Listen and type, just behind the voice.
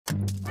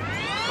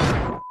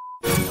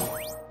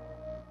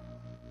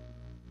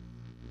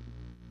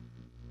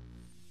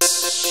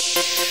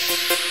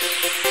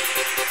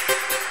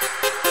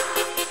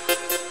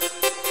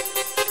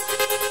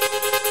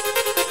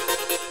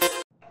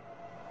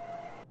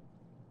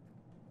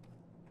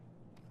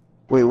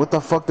Wait, what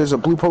the fuck? There's a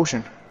blue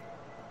potion.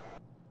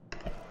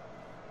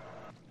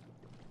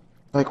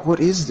 Like, what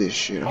is this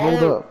shit?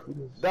 Hold Oh, up.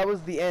 that was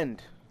the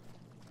end.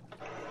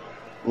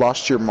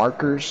 Lost your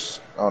markers?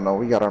 Oh no,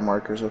 we got our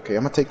markers. Okay,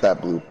 I'm gonna take that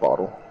blue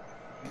bottle.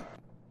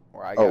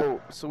 Oh,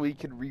 so we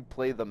could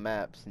replay the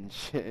maps and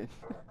shit.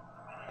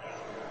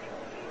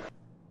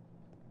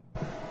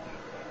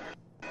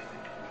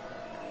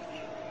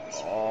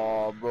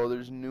 Oh, bro,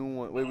 there's new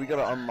one. Wait, we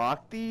gotta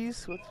unlock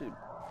these? What's it?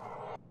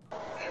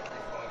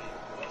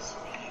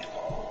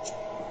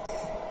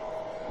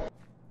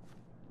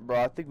 Bro,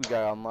 I think we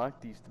gotta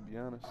unlock these, to be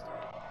honest.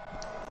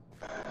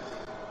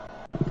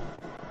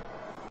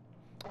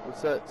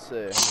 What's that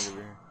say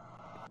over here?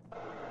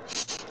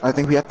 I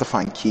think we have to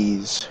find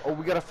keys. Oh,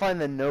 we gotta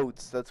find the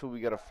notes. That's what we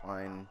gotta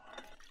find.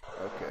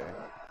 Okay.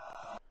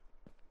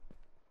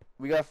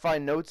 We gotta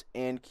find notes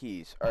and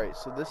keys. Alright,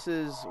 so this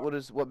is,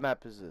 what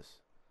map is this?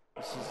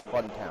 This is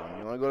Fun Town.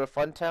 You wanna go to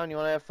Fun Town? You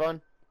wanna have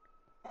fun?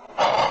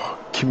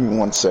 Give me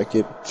 1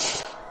 second.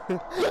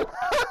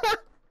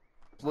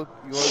 Look,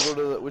 you wanna go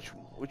to the,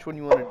 which one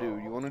you wanna do?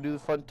 You wanna do the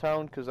Fun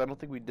Town? Cause I don't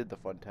think we did the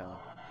Fun Town.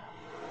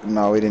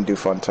 No, we didn't do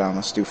Fun Town.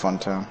 Let's do Fun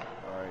Town.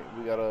 Alright,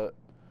 we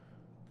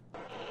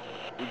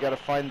gotta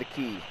find the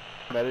key.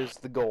 That is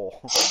the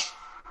goal.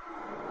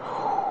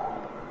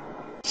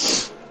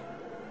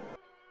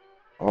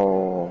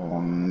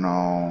 Oh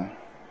no.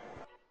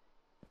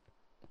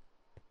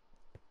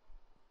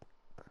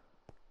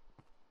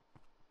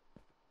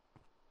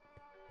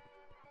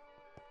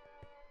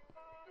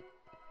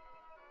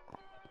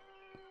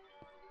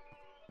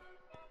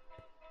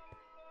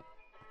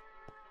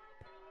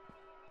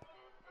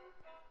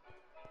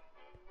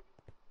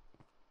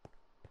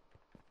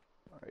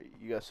 Alright,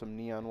 you got some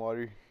neon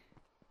water?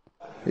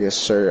 Yes,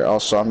 sir.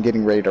 Also, I'm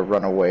getting ready to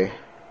run away.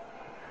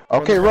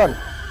 Okay, run.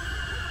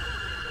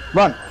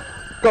 Run.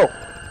 Go.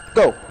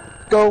 Go.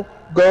 Go.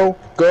 Go.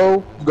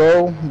 Go.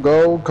 Go.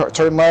 Go.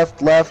 Turn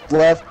left. Left.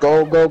 Left.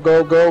 Go. Go.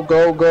 Go. Go.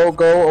 Go. Go.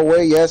 Go.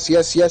 Away. Yes.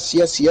 Yes. Yes.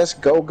 Yes. Yes.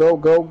 Go. Go.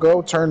 Go.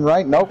 Go. Turn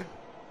right. Nope.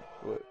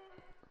 What?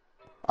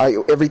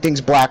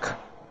 Everything's black.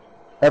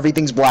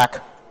 Everything's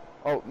black.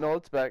 Oh, no,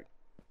 it's back.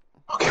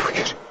 Okay, we're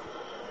good.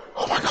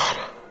 Oh my god.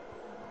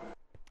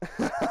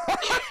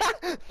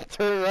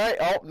 Turn right.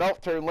 Oh, no,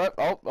 turn left.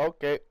 Oh,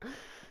 okay.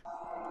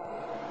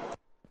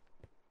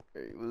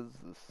 Hey, what is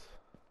this?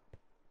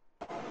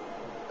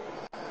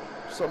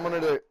 Something under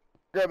there.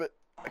 Grab it.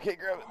 I can't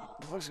grab it.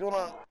 What the fuck's going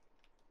on?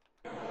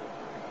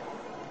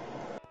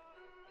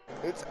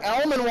 It's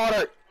almond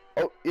water!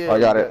 Oh, yeah. I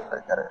got it. I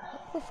got it.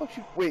 What the fuck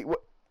you... Wait,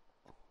 what?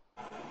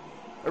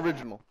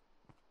 Original.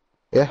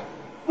 Yeah.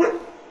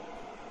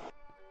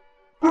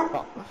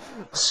 Oh.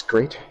 It's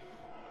great.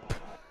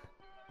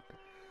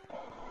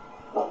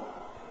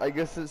 I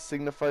guess it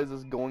signifies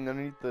us going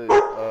underneath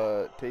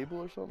the table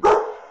or something.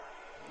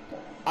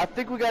 I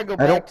think we gotta go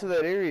back to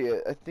that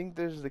area. I think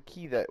there's the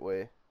key that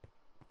way.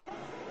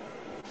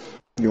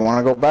 You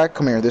wanna go back?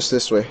 Come here,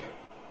 this way.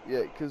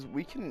 Yeah, because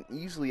we can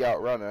easily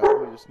outrun it.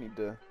 We just need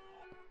to...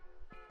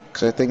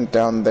 Because I think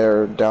down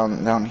there,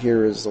 down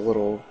here is a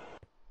little...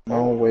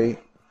 No, wait.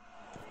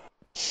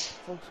 What the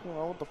fuck's going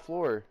on with the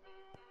floor?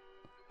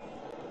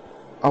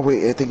 Oh,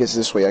 wait, I think it's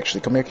this way,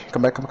 actually. Come here,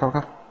 come back,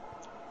 come.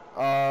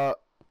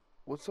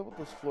 What's up with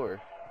this floor?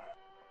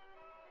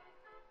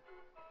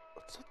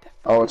 What's up that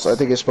Oh, I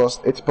think it's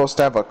supposed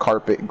to have a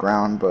carpet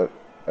ground, but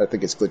I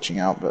think it's glitching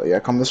out. But yeah,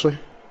 come this way.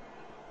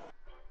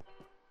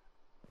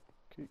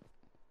 Okay.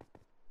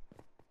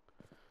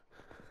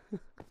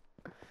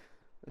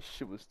 This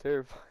shit was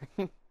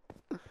terrifying.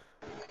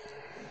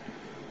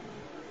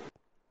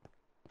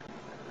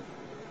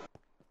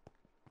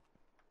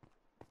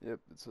 Yep,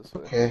 it's this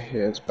way. Okay,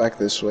 yeah, it's back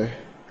this way.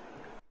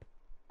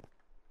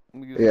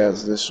 Yeah,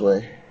 it's this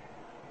way.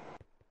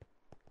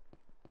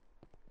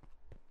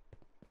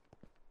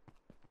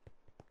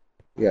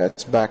 Yeah,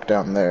 it's back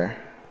down there.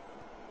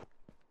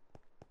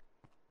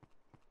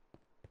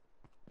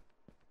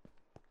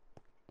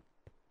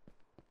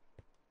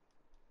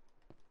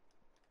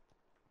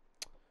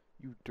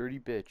 You dirty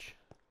bitch.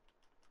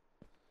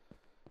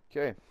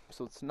 Okay,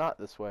 so it's not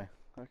this way.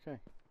 Okay,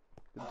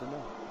 good to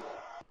know.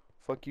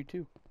 Fuck you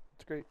too.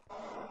 It's great.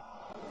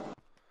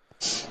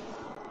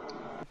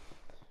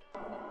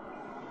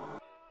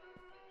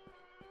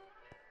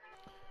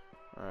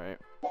 Alright.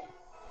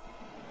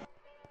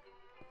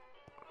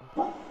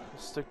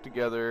 Stick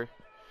together.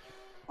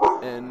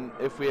 And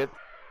if we had...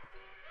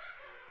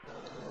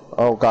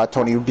 Oh god,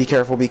 Tony, be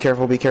careful, be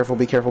careful, be careful,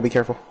 be careful, be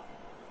careful.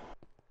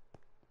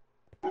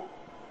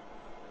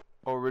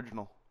 Oh,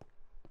 original.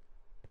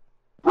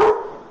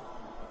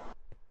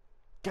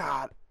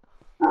 God.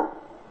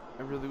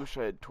 I really wish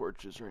I had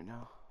torches right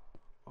now.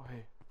 Oh,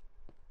 hey.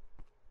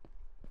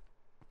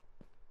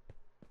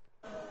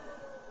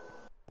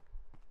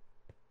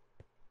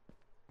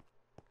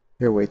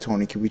 Here, wait,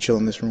 Tony, can we chill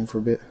in this room for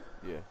a bit?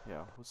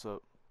 Yeah, what's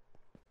up?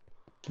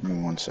 Give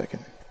me 1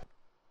 second.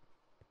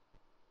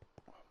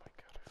 Oh my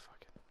god, I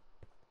fucking...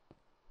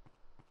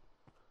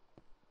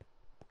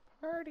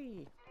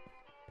 Party!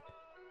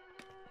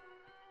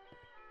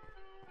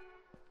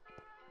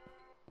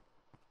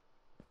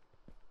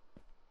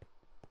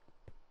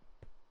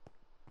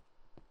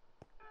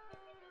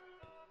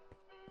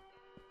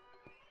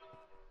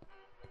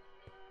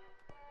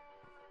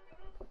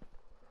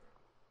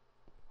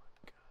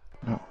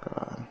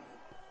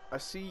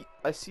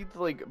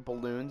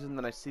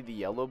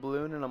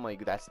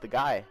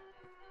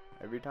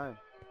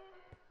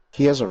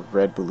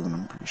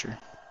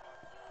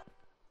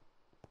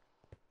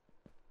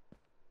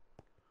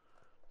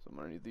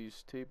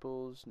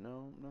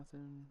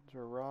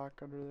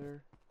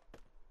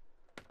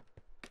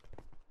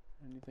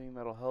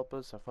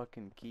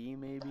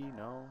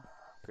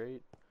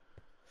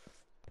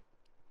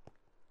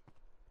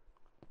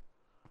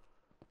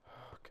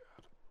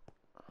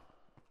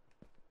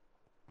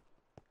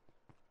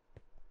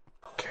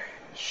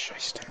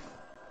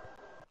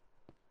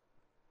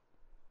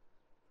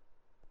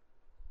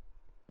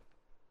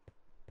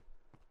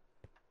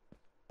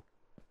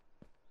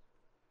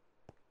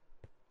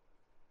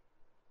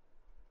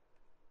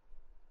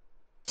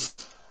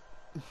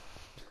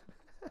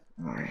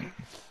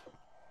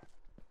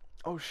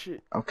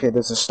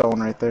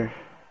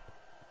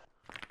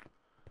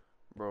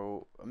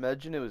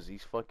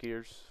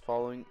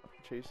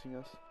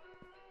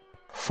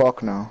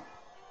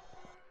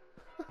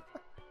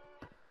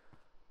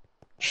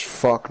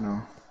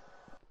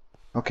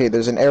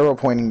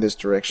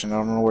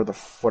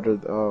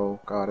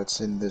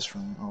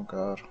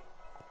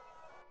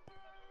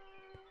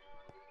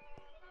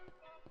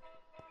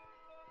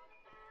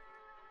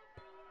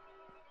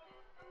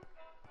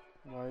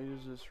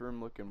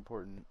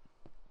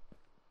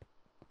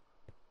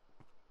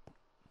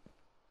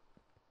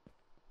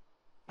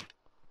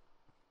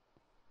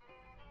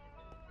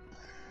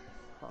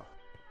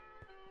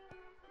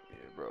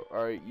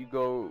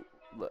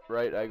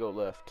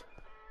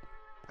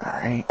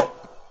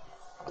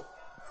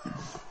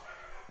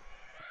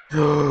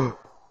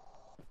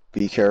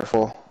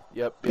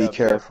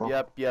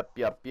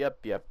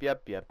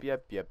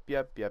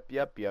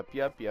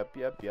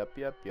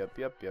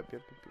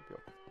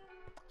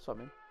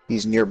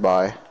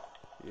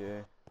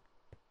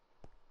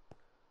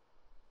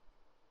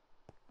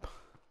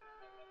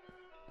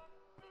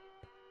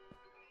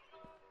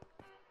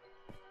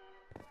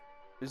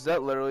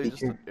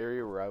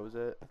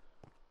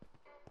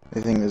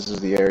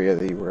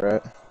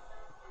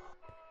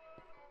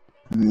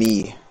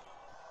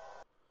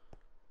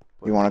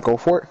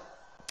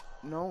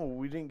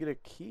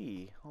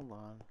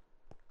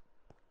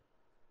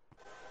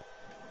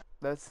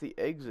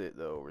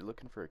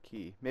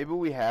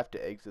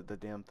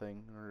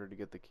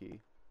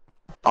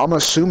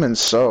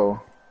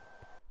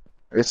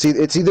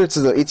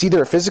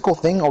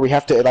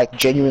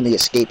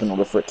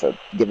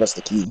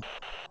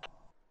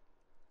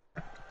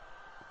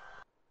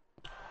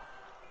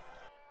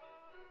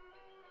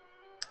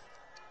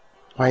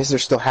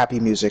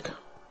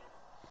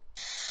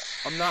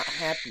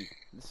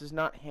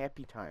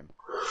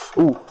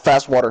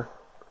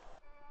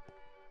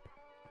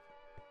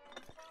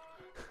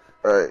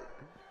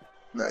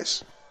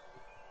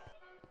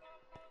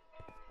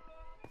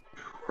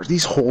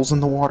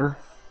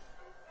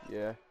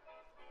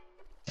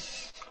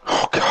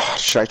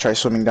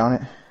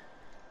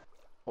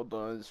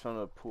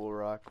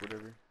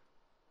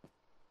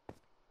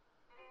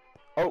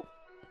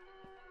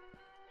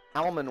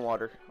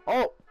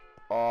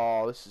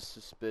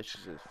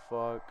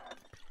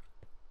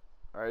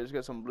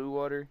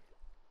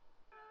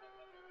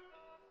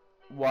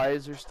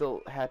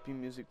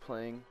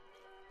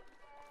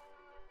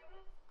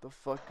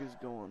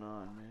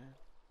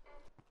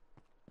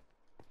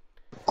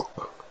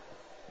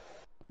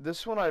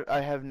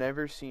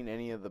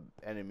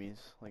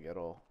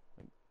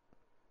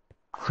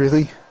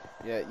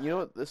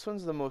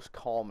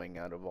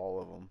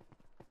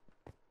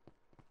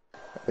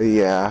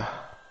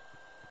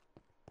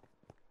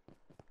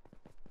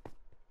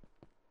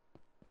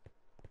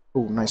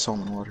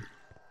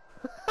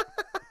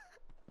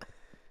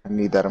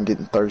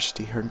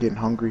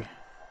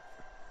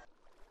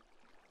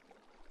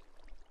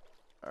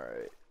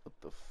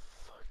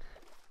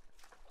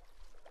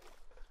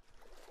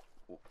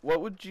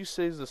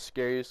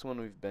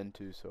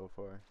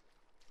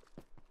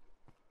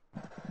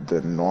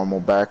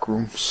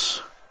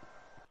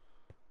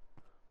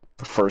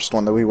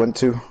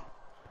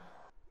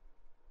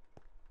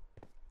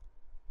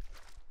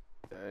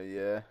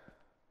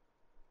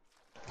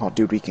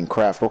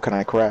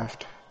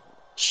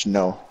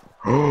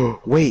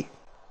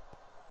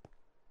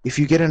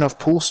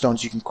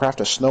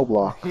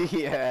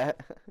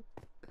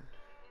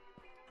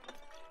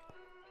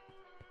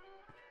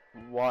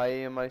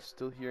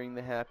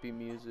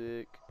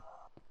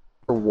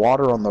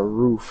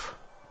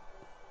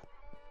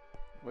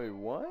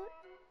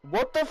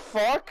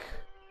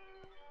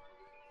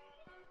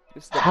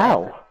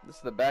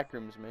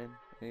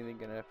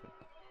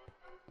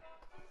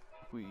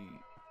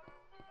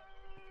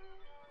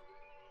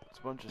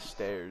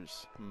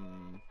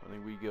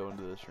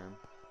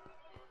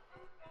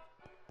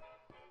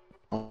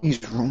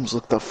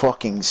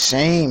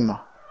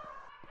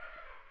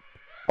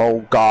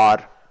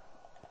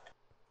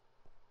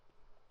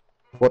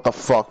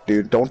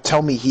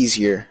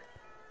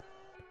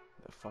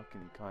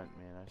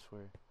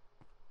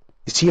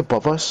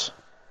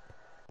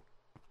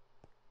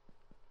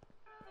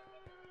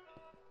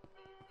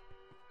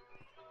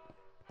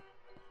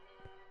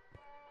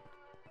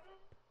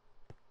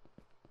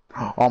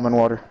 Almond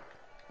water.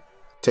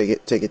 Take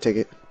it, take it, take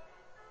it.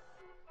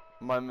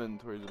 My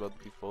inventory's about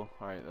to be full.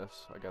 Alright,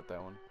 I got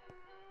that one.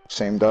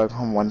 Same, Doug.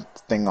 I'm one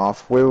thing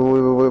off. Wait.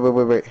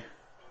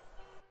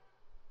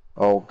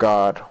 Oh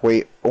God,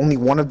 wait. Only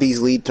one of these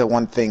lead to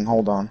one thing.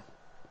 Hold on.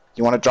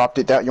 You want to drop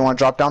it down? You want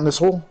to drop down this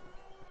hole?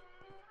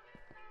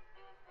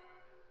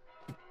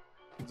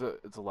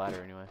 It's a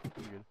ladder anyway.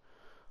 You're good.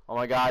 Oh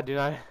my God, dude!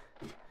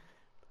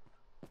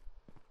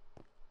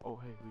 Oh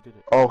hey, we did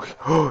it.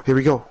 Oh, here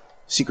we go.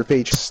 Secret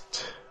page.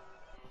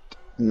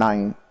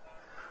 9.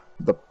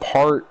 The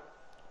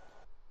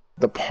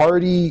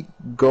party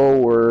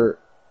goer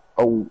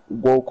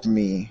awoke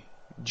me,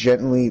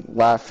 gently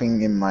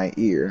laughing in my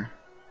ear.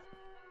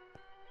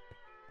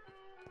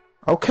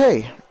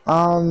 Okay.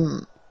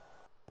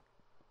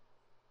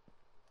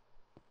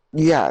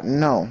 Yeah,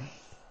 no.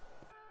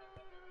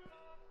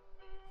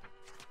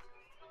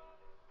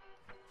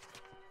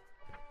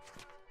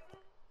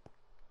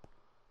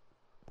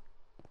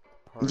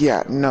 Party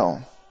Yeah, goer.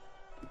 no.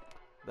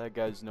 That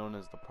guy's known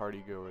as the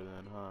party goer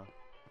then, huh?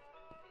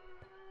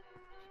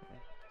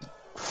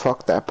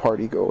 Fuck that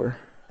party goer.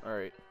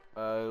 Alright,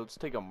 let's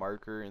take a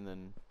marker and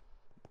then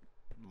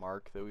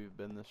mark that we've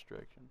been this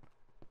direction.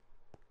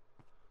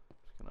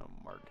 Just gonna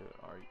mark it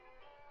right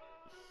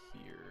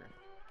here.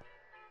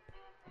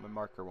 My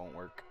marker won't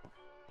work.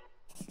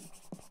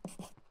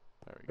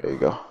 There we go. There you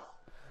go.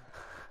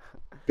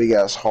 Big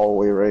ass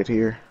hallway right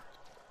here.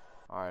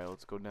 Alright,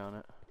 let's go down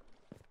it.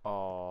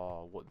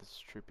 Oh, what, this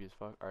is trippy as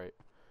fuck. Alright.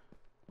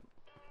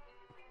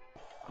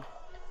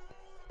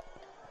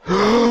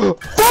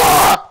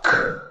 Fuck!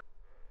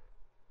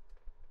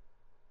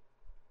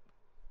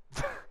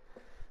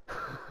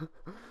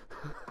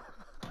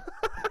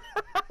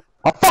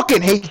 I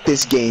fucking hate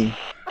this game.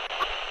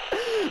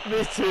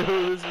 Me too,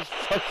 this is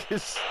fucking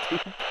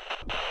stupid.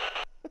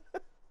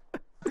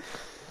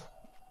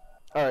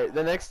 Alright,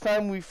 the next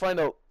time we find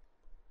out.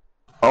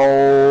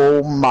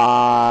 Oh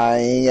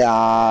my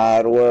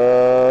God,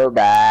 we're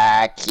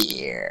back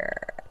here.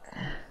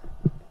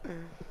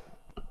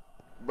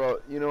 Bro,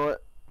 you know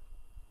what?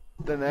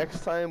 The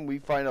next time we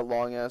find a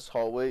long ass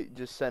hallway,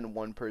 just send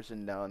one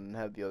person down and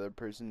have the other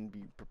person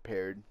be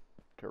prepared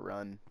to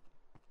run.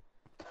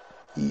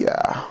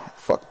 Yeah,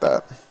 fuck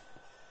that.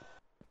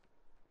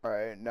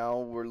 Alright, now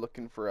we're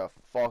looking for a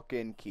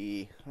fucking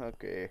key.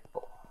 Okay.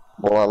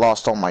 Well, I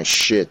lost all my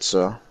shit,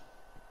 so.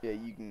 Yeah,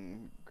 you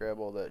can grab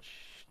all that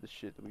the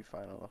shit that we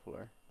find on the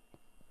floor.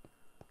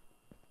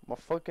 My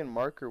fucking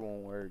marker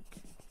won't work.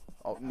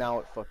 Oh, now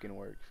it fucking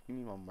works. Give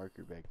me my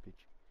marker back,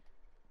 bitch.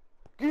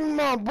 Give me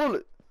my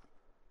bullet!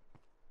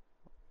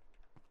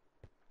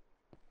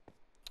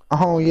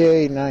 Oh,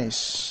 yay,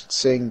 nice.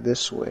 Saying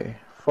this way.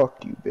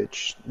 Fuck you,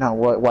 bitch. Now,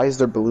 what? Why is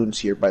there balloons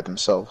here by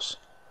themselves?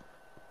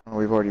 Oh,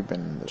 we've already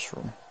been in this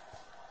room.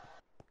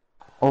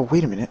 Oh,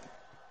 wait a minute.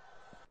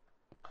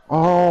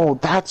 Oh,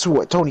 that's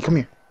what. Tony, come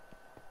here.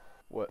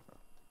 What?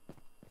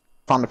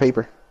 Found the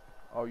paper.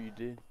 Oh, you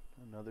did?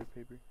 Another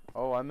paper?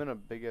 Oh, I'm in a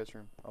big ass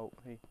room. Oh,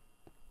 hey.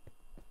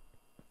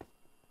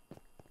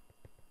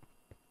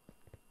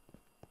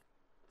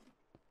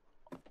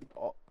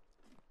 Oh.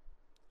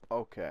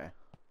 Okay.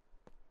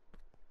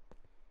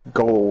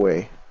 Go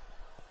away.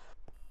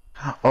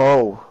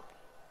 Oh.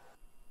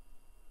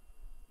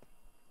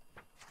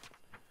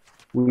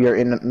 We are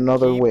in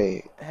another Keep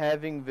way.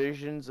 having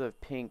visions of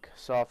pink,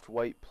 soft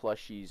white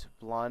plushies,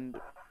 blonde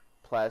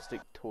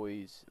plastic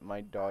toys in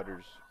my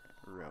daughter's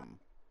room.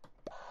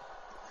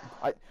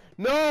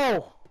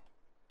 No!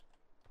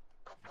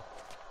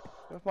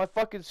 That's my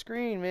fucking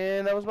screen,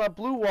 man. That was my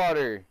blue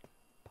water.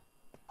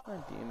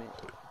 God damn it.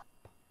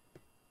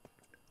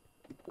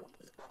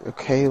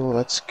 Okay, well,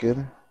 that's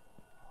good.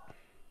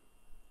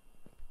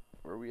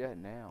 Where are we at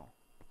now?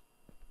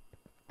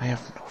 I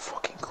have no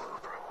fucking clue,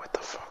 bro. What the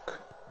fuck?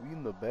 We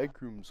in the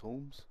backrooms,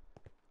 Holmes.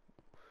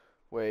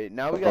 Wait,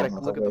 now we What's gotta wrong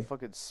with look the at the way?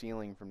 fucking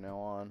ceiling from now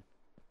on.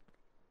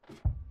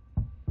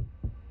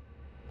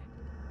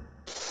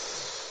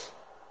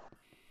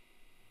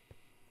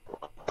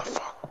 What the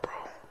fuck, bro?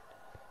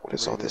 What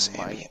is all Regular this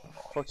ambient noise?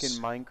 fucking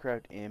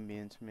Minecraft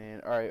ambience,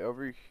 man. Alright,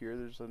 over here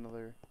there's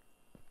another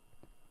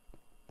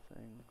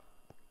thing.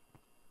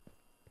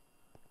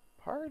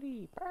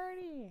 Party!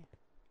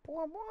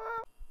 Blah,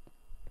 blah.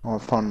 Oh, I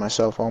found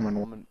myself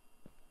almond.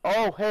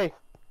 Oh, hey!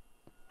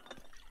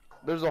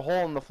 There's a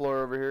hole in the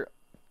floor over here.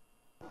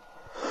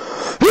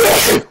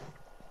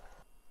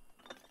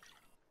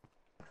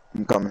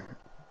 I'm coming.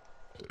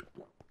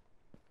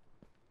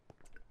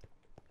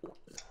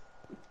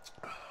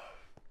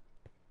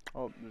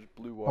 Oh, there's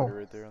blue water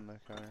right there on the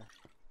counter.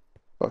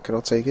 Fuck it,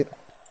 I'll take it.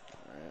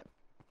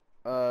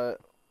 Alright.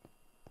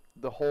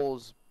 The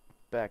hole's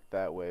back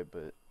that way,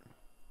 but...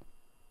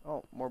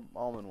 Oh, more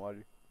almond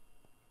water.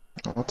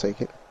 I'll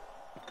take it.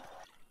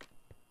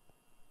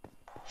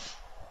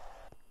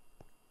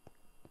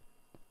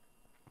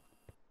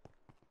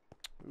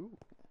 Ooh.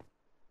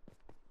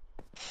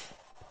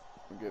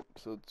 Okay,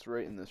 so it's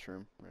right in this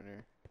room, right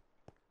here.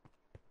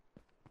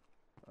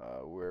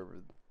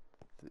 Wherever...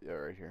 yeah,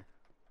 right here.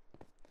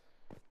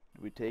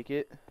 Do we take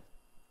it?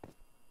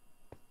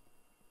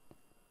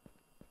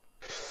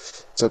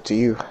 It's up to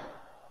you.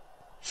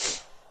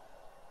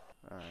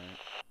 Alright.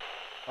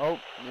 Oh,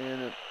 man,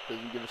 it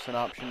doesn't give us an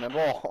option at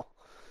all.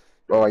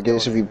 Well, I Just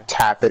guess going if you anyway.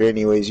 tap it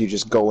anyways, you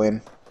just go in.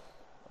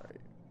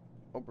 Alright.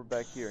 Oh, we're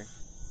back here.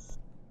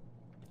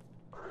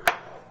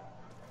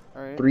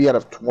 Alright. 3 out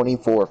of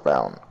 24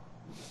 found.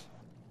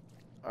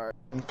 Alright.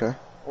 Okay.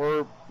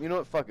 Or, you know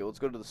what? Fuck it. Let's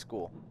go to the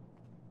school.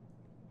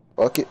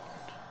 Fuck it.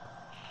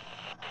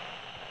 Oh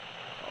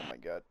my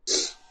god.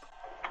 Alright.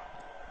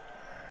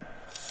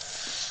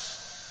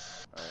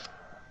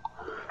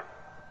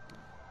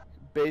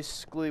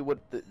 Basically,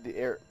 what the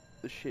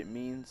shit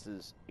means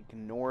is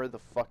ignore the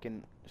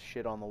fucking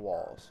shit on the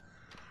walls.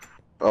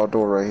 Oh,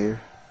 door right here.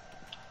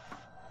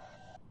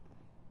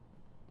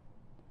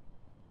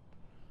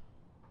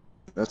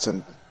 That's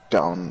a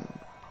down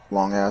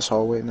long ass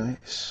hallway.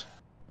 Nice.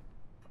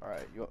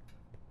 Alright, you.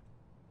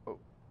 Oh.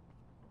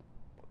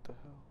 What the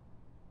hell?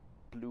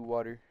 Blue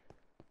water.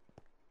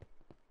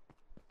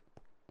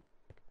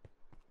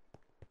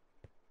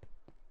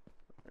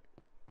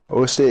 I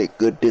will stay a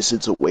good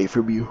distance away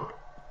from you.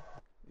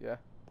 Yeah.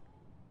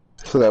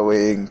 So that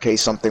way, in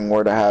case something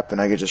were to happen,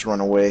 I could just run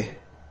away.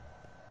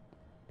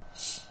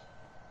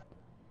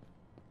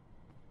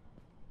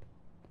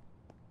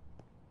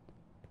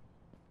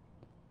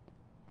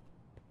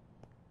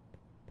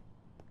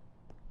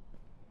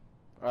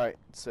 Alright,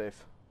 it's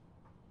safe.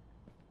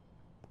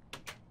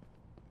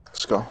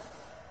 Let's go.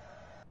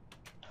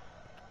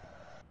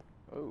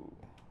 Oh.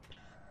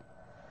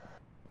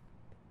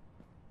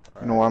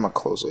 You know what? I'm gonna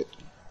close it.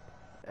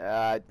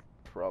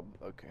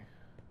 Okay.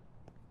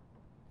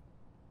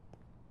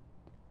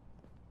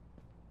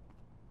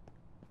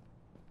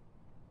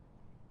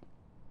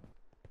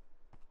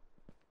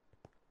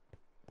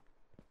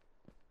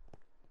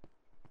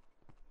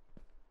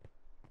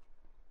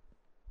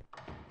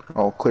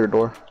 Oh, clear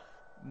door.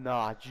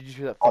 Nah, did you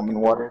hear that Almond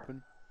fucking door water.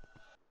 open?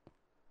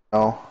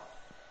 No.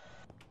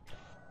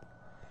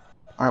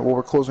 Alright, well,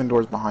 we're closing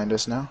doors behind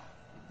us now.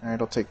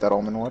 Alright, I'll take that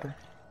almond water.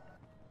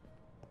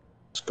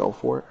 Let's go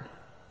for it.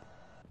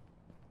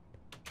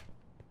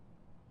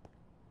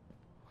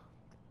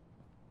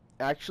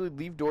 Actually,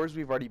 leave doors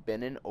we've already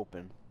been in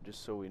open,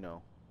 just so we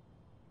know.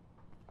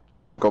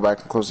 Go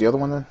back and close the other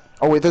one then.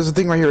 Oh, wait, there's a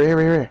thing right here,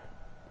 here.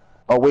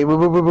 Oh, wait.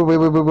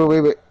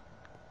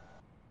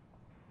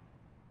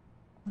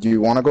 Do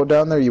you want to go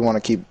down there or you want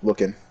to keep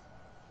looking?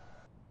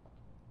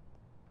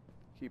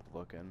 Keep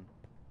looking.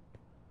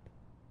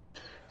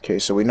 Okay,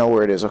 so we know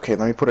where it is. Okay,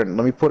 let me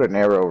put an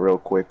arrow real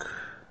quick.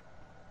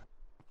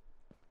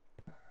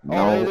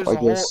 Oh, hey, No, I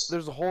guess.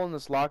 there's a hole in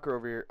this locker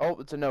over here. Oh,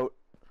 it's a note.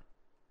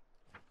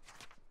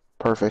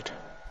 Perfect.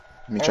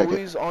 Let me check it.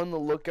 Always on the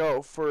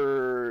lookout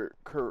for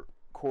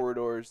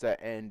corridors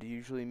that end.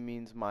 Usually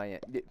means my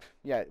end.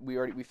 Yeah,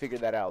 we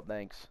figured that out.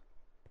 Thanks.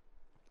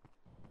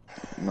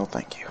 No,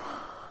 thank you.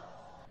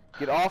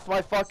 Get off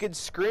my fucking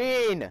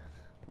screen!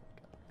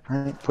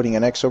 Alright, putting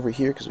an X over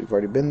here because we've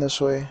already been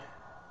this way.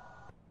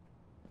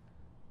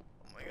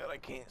 Oh my god, I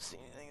can't see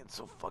anything. It's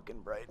so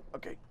fucking bright.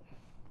 Okay.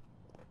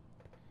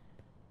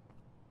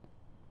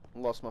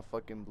 Lost my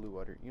fucking blue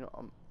water. You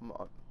know, I'm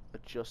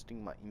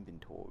adjusting my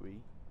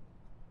inventory.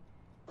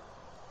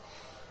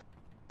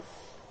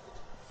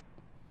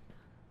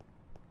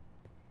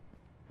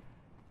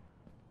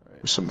 Alright.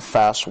 There's some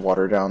fast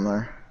water down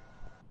there.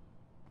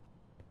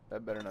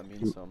 That better not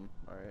mean something.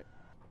 Alright.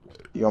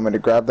 You want me to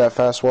grab that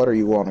fast water or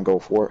you want to go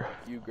for it?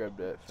 You grab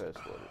that fast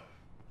water.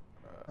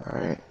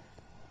 Alright.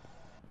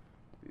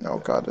 Oh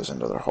god, there's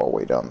another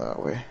hallway down that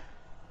way.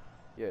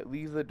 Yeah,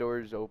 leave the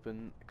doors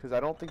open, because I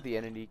don't think the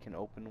entity can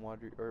open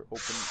water, or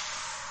open...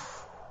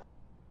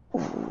 Ooh.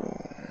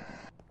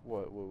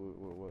 What?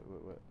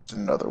 There's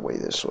another way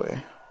this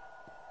way.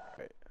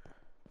 Right.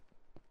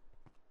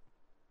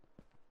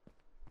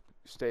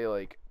 Stay,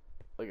 like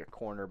a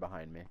corner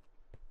behind me.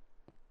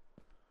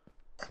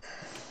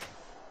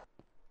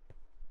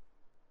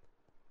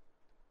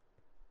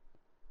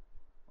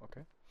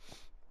 Okay.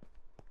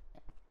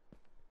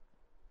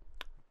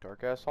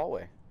 Dark ass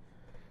hallway.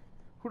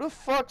 Who the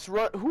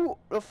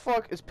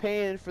fuck is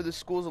paying for the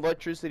school's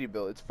electricity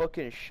bill? It's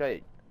fucking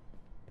shite.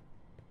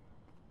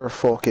 Or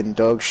fucking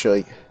dog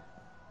shite.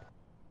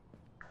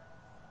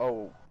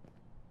 Oh.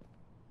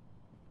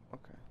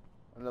 Okay.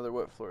 Another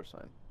wet floor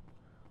sign.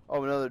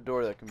 Oh, another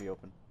door that can be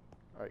open.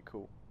 Alright,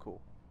 cool.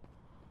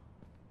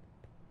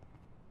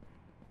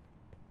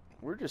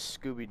 We're just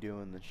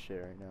Scooby-Dooing this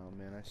shit right now,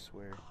 man, I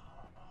swear.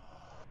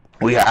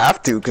 We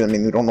have to, because I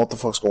mean, we don't know what the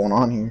fuck's going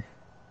on here.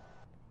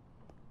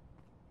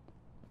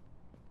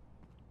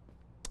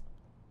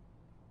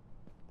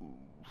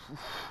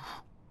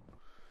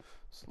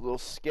 It's a little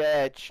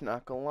sketch,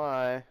 not gonna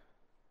lie.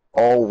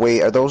 Oh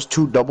wait, are those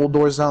two double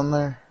doors down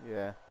there?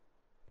 Yeah.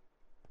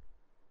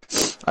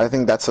 I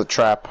think that's a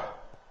trap.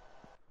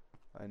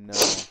 I know.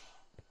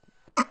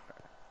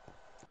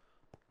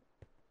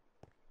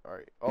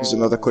 Alright. There's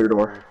another clear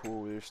door.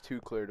 Ooh, there's two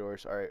clear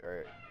doors. Alright.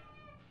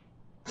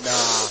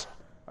 Nah.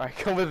 Alright,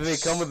 come with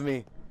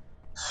me.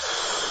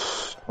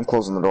 I'm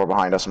closing the door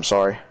behind us, I'm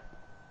sorry.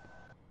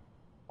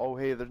 Oh,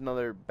 hey, there's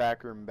another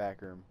back room.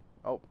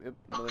 Oh, yep,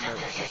 another note.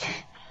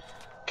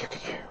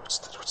 Okay.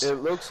 What's It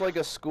looks like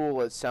a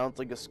school. It sounds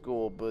like a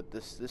school, but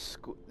this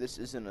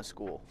isn't a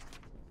school.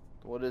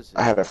 What is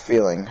I this? had a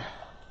feeling.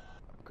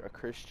 A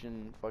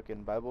Christian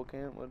fucking Bible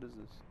camp? What is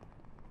this?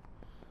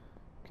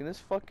 Can this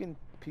fucking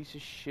piece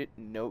of shit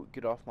note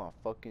get off my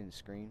fucking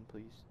screen,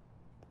 please?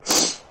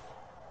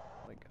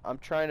 Like, I'm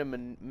trying to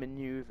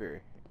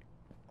maneuver.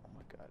 Oh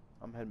my god.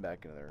 I'm heading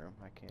back into the room.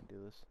 I can't do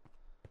this.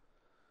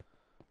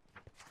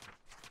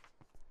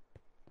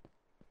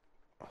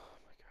 Oh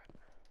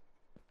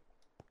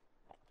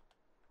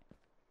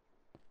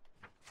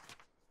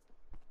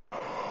my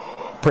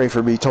god. Pray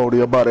for me, Tony.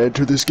 I'm about to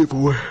enter this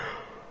giveaway.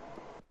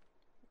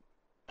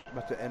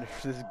 About to enter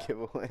this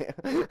giveaway.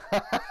 Yeah,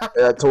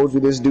 I told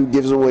you this dude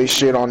gives away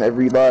shit on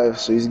every live,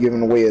 so he's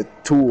giving away a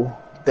tool.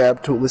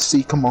 Dab tool. Let's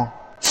see, come on.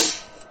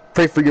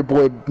 Pray for your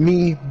boy,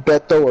 me,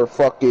 Beto, or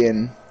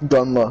fucking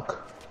Gunluck.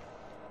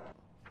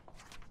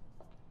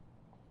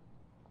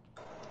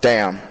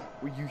 Damn.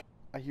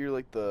 I hear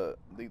like the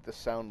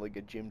sound like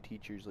a gym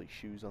teacher's like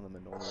shoes on the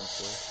menorah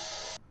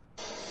floor.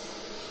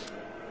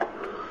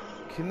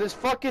 Can this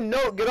fucking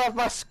note get off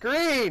my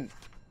screen?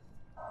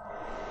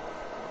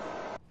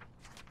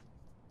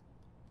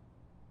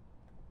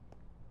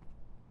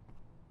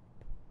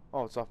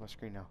 Oh, it's off my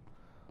screen now.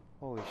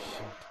 Holy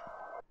shit.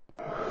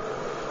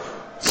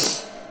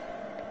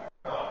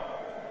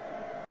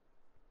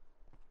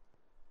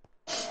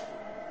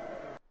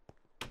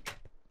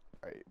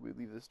 Alright, we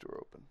leave this door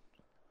open.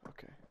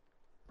 Okay.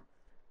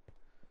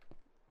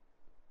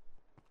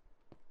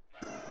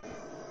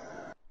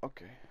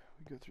 Okay,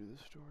 we go through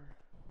this door.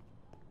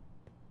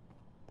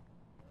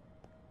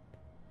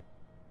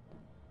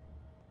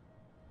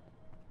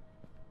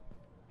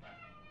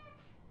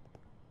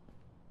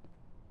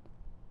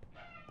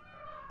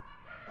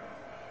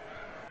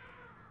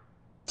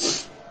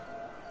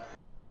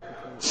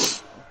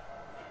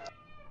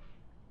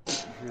 You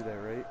hear that,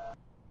 right?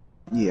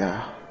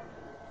 Yeah.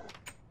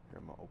 Here,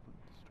 I'm gonna open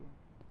this door.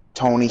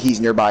 Tony, he's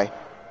nearby. There's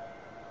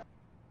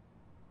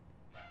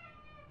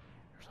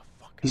a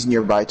fucking... He's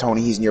nearby,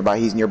 Tony. He's nearby.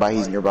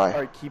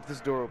 Alright, keep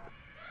this door open.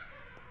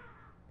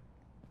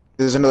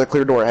 There's another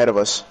clear door ahead of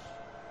us.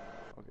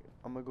 Okay,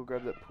 I'm gonna go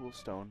grab that pool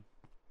stone.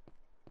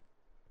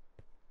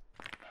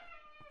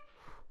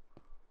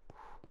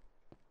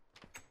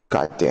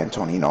 God damn,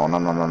 Tony. No. What's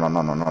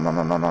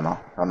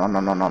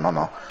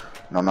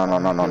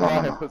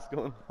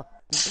going on?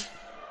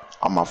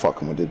 I'm not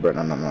fucking with this, bro.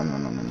 No.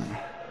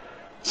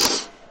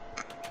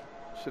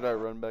 Should I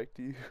run back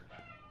to you?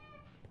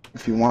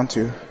 If you want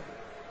to.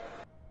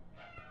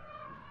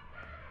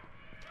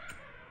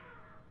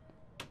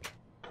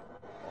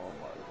 Oh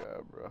my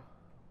god, bro.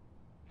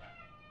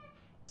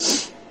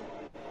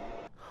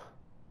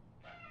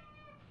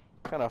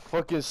 What kind of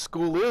fucking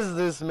school is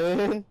this,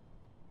 man?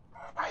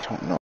 I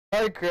don't know.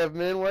 Minecraft,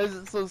 man, why is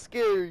it so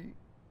scary?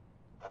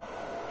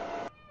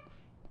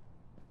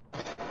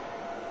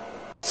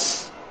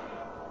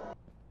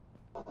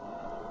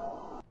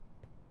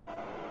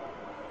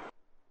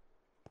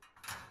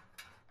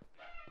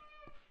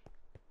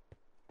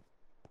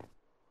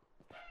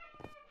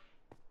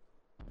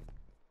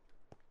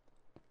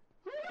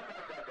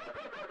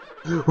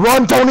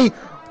 Run, Tony!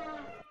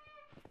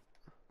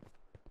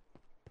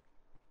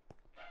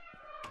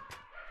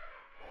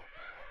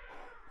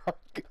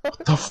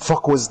 What the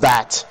fuck was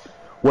that?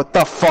 What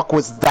the fuck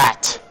was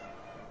that?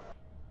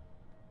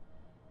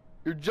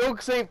 Your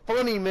jokes ain't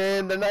funny,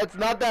 man. It's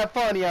not that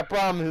funny, I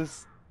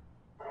promise.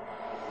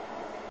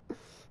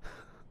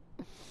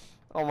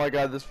 Oh my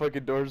god, this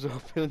fucking door's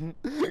open.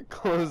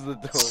 Close the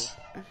door.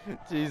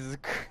 Jesus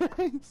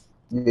Christ.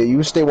 Yeah,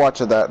 you stay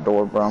watching that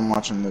door, bro. I'm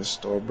watching this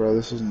door, bro.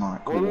 This is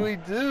not cool. What do we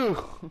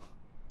do?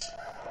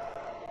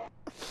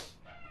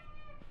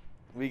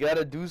 We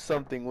gotta do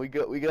something. We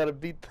gotta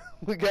beat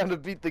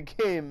the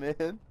game,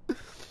 man.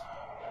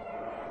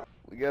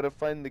 We gotta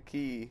find the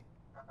key.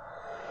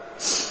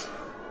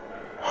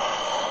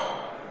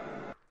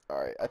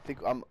 Alright, I think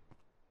I'm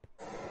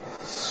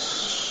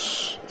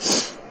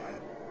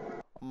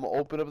gonna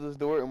open up this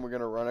door and we're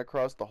gonna run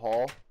across the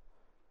hall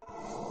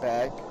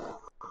back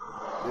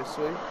this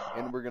way,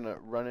 and we're gonna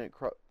run it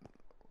across,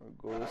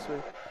 go this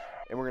way,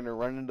 and we're gonna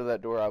run into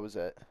that door I was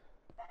at.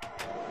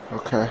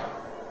 Okay.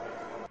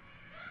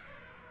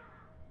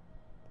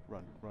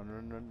 Run.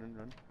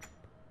 And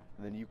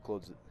then you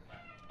close it.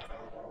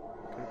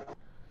 Okay.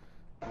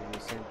 Do the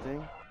same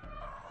thing.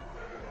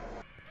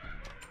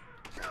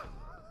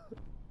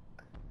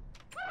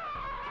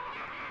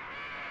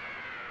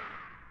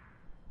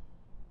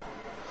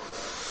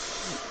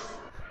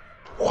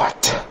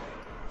 What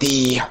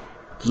the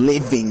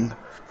living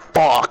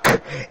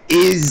fuck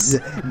is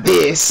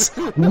this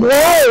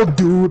world,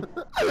 dude?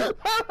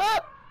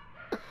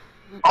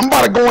 I'm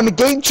about to go in the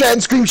game chat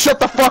and scream, shut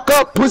the fuck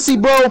up, pussy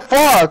bro,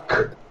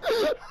 fuck!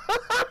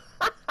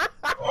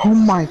 Oh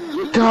my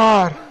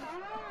god.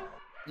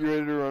 You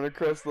ready to run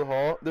across the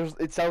hall?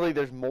 It sounds like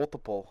there's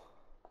multiple.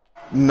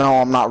 No,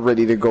 I'm not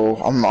ready to go.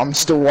 I'm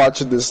still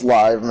watching this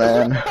live,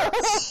 man.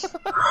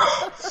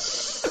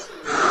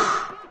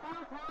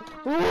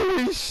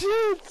 Holy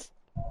shit!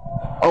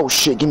 Oh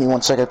shit, give me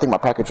 1 second. I think my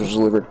package was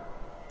delivered.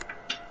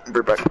 Be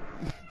right back.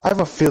 I have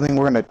a feeling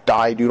we're gonna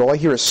die, dude. All I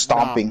hear is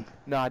stomping.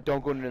 Nah,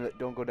 don't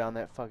go down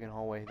that fucking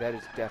hallway. That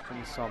is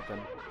definitely something.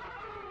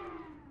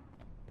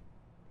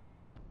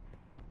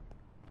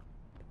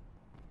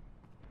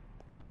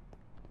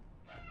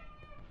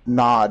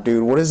 Nah,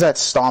 dude. What is that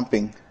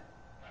stomping?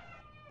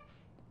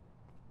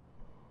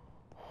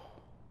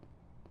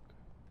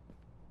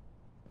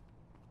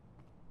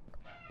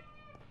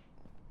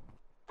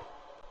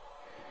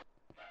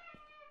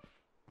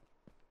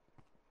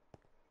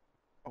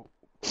 Oh,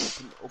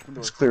 open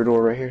door. It's a clear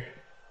door right here.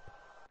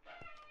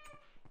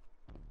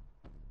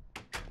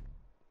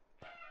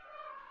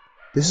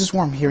 This is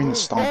where I'm hearing the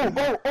stomping.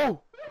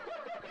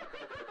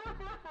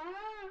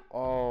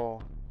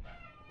 Oh,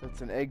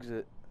 that's an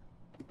exit.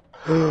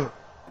 I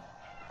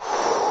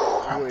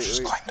Wait.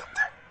 just climbed up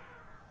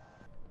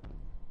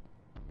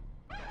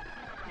there.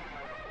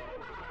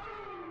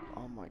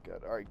 Oh my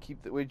god. Alright,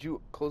 wait, did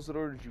you close the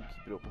door or did you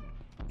keep it open?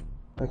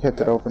 I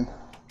kept it open.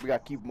 We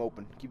gotta keep them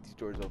open. Keep these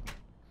doors open.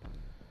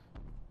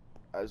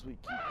 As we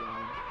keep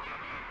going.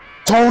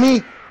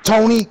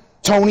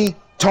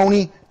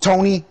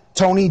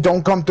 Tony,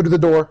 don't come through the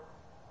door.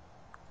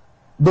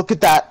 Look at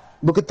that.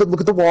 Look at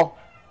the wall.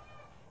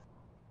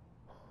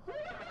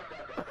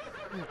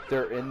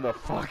 They're in the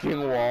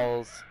fucking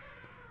walls.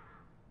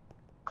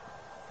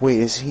 Wait,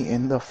 is he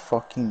in the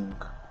fucking...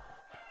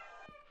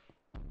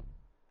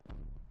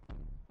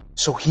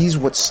 So he's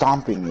what's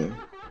stomping you.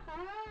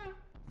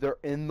 They're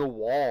in the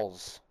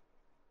walls.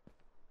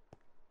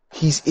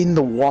 He's in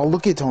the wall.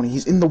 Look at Tony.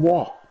 He's in the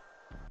wall.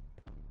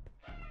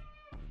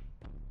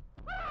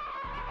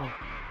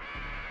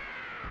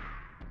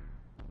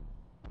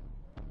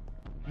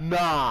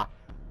 Nah.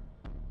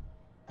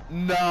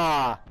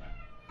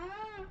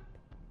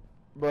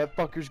 Bro, that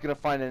fucker's gonna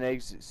find an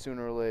exit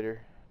sooner or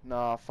later.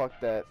 Nah, fuck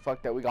that.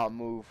 Fuck that. We gotta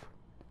move.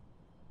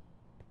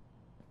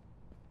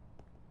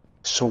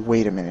 So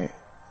wait a minute.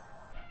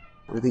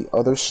 Were the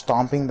other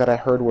stomping that I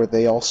heard, were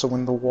they also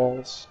in the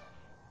walls?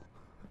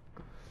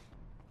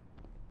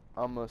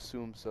 I'ma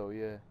assume so,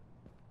 yeah.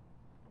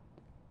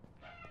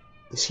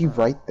 Is he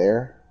right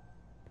there?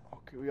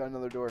 Okay, we got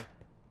another door.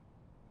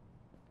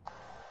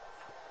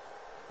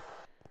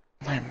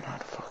 I'm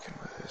not fucking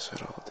with this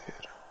at all,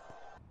 dude.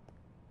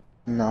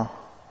 No.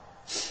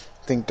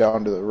 Think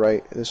down to the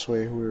right, this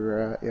way we were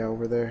at. Yeah,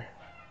 over there.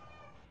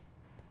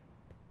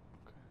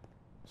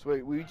 So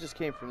wait, we just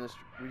came from this.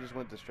 We just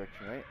went this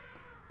direction, right?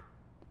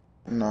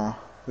 No,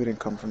 we didn't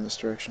come from this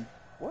direction.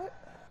 What?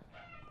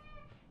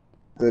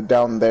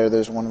 Down there,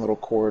 there's one little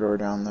corridor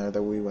down there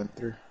that we went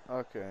through.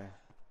 Okay.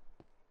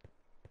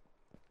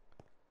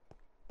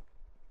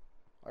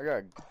 I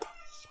got.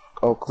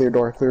 Oh, clear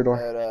door.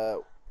 At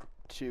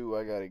 2,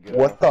 I gotta get.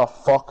 What the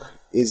fuck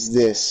is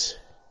this?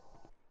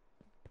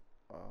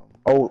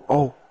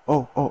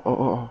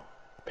 Oh.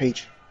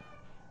 Page.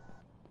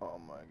 Oh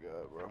my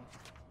god, bro.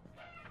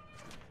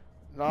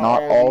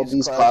 Not all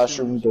these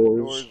classroom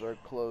doors are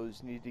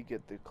closed. Need to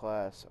get the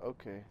class.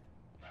 Okay.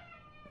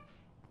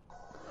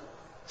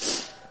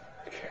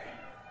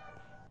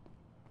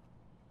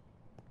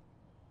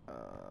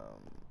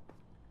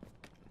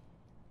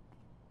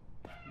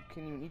 You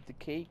can't even eat the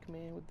cake,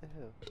 man. What the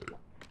hell?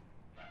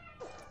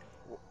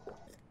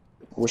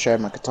 Wish I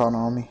had my katana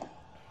on me.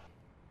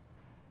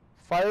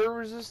 Fire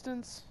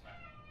resistance?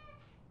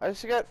 I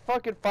just got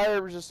fucking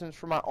fire resistance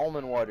for my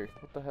almond water.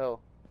 What the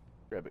hell?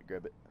 Grab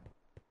it.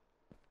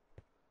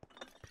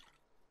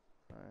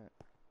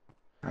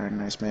 Alright,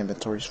 nice. My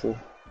inventory's full.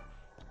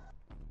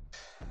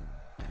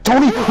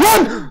 Tony,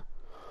 run!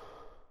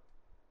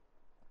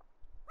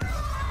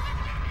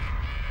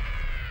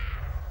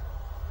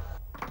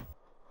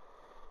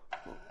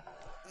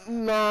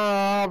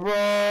 Nah,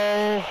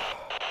 bro.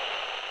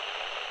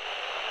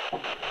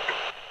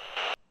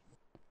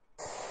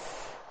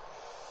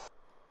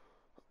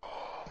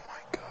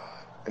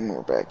 And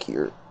we're back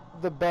here.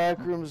 The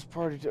backrooms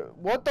party.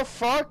 What the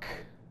fuck?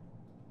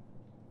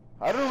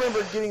 I don't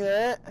remember getting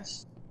that.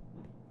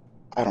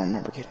 I don't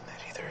remember getting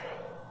that either.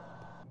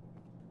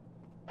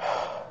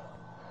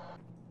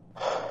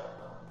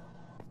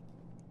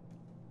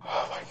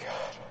 Oh my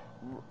god.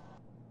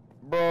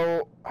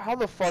 Bro, how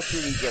the fuck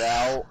did he get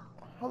out?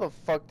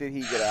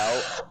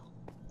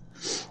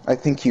 I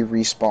think he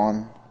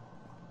respawned.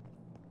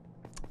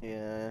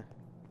 Yeah.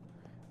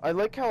 I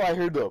like how I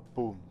heard the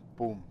boom,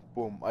 boom,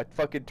 boom. I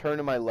fucking turned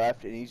to my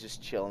left and he's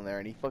just chilling there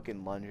and he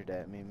fucking lunged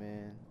at me,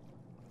 man.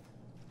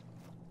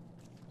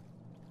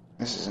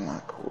 This is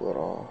not cool at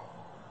all.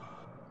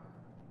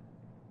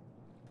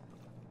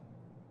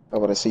 Oh,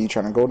 what I see you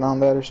trying to go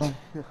down that or something?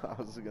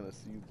 I was gonna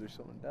see if there's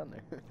someone down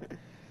there.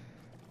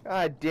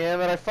 God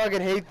damn it, I fucking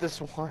hate this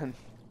one.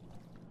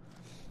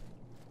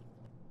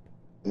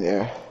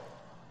 Yeah.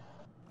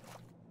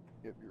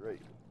 Yep, you're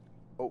right.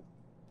 Oh,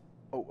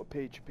 a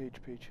page.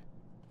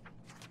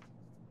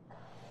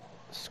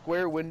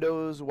 Square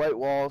windows, white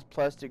walls,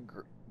 plastic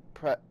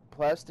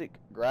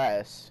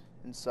grass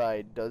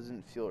inside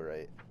doesn't feel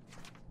right.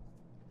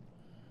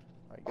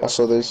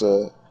 Also, there's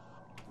a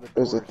The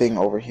There's a doors. thing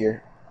over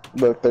here.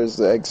 Look, there's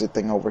the exit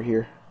thing over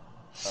here.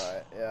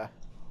 Alright, yeah.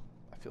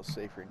 I feel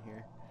safer in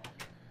here.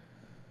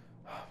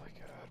 Oh my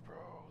god, bro.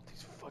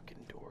 These fucking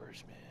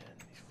doors, man.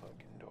 These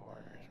fucking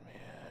doors,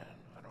 man.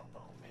 I don't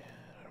know, man.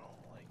 I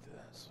don't like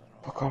this.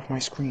 Fuck off my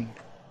screen.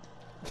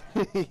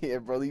 Yeah,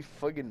 bro, these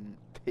fucking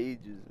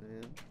pages,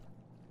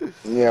 man.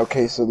 Yeah,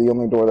 okay, so the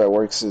only door that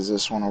works is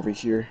this one over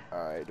here.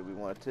 Alright, do we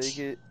want to take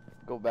it?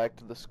 Go back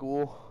to the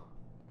school?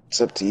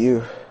 It's up to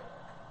you.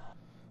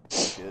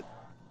 Fuck it.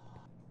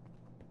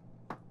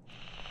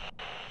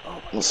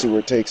 Oh We'll see where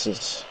it takes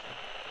us.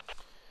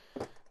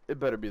 It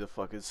better be the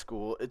fucking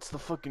school. It's the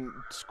fucking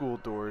school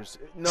doors.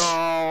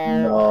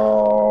 No!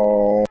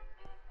 No.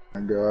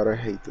 My god, I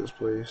hate this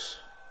place.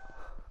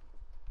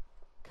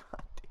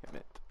 God damn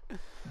it.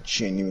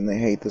 Genuinely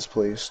hate this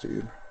place,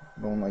 dude.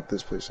 I don't like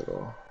this place at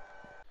all.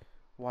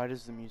 Why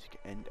does the music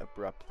end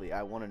abruptly?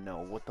 I want to know.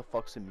 What the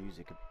fuck's the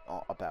music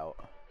about?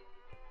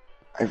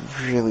 I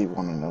really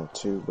want to know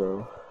too,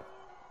 bro.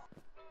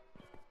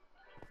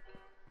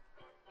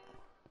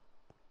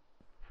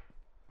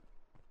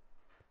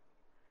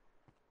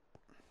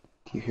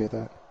 Do you hear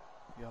that?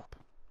 Yup.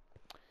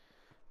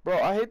 Bro,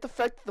 I hate the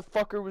fact that the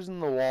fucker was in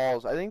the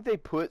walls. I think they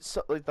put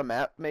some, like the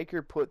map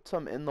maker put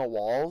some in the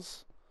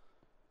walls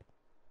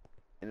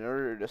in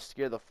order to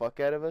scare the fuck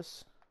out of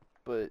us.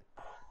 But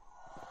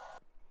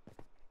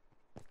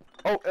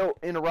oh,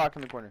 in a rock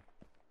in the corner.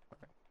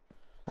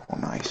 Oh,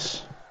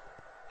 nice.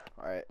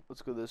 All right,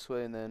 let's go this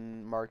way and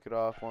then mark it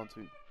off. 1,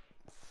 2.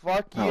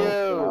 Fuck you.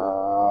 Oh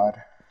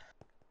god.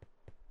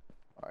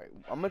 All right,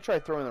 I'm gonna try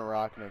throwing the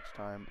rock next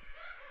time.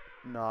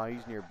 Nah,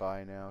 he's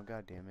nearby now.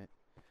 God damn it.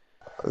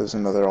 There's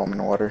another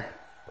almond water.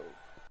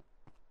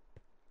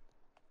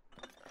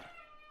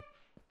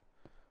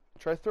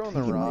 Try throwing the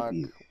I think it might rock.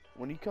 be-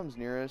 When he comes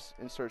near us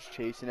and starts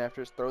chasing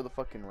after us, throw the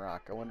fucking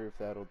rock. I wonder if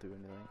that'll do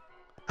anything.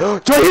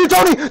 Tony!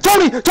 Tony!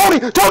 Tony!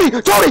 Tony!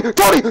 Tony! Tony!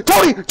 Tony!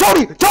 Tony!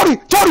 Tony! Tony!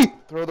 Tony!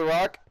 Throw the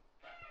rock.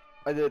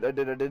 I did.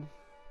 Did it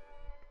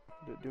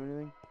do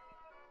anything?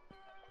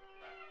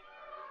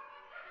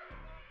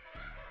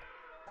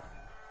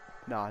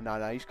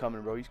 Nah. He's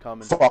coming, bro. He's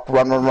coming. Fuck!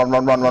 Run! Run! Run!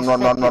 Run! Run! Run! He's Run!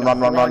 Run! Run! fucking Run! Run!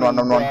 Run! Run! horny,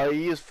 Run! Run! bro.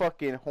 He is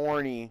fucking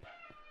horny.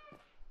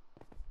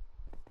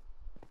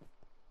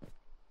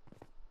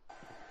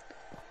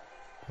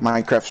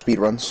 Minecraft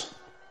speedruns.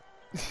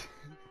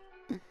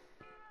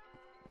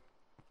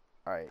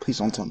 Alright. Please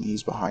don't tell me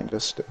he's behind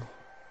us still.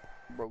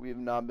 Bro, we have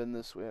not been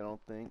this way, I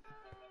don't think.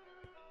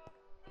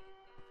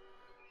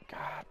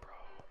 God, bro.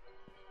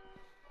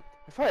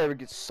 If I ever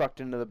get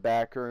sucked into the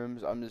back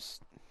rooms, I'm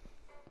just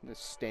gonna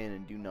stand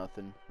and do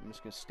nothing. I'm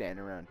just gonna stand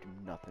around and do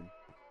nothing.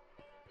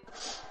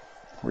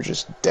 We're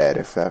just dead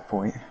at that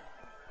point.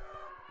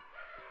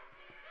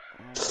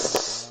 Oh my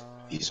God.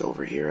 He's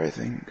over here, I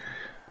think.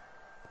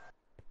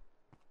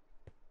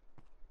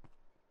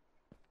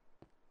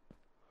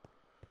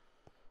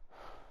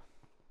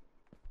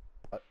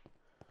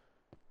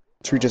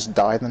 Should we just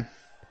die then?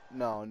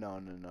 No.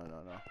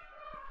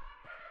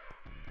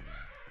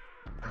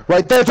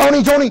 Right there,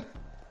 Tony! Tony!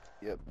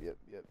 Yep.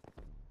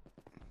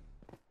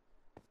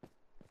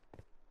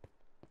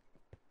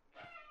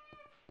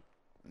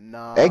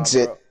 Nah,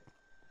 Exit.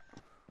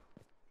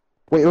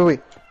 bro. Wait.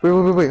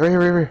 Right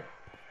here.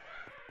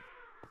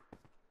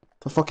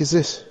 The fuck is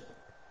this?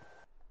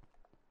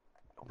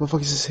 The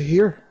fuck is this?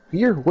 Here?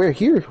 Where?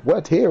 Here?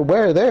 What? Here?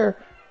 Where?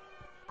 There?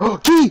 Oh,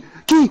 key!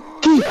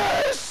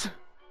 Yes!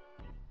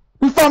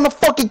 We found the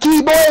fucking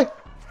key, boy!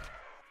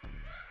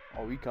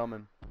 Oh, we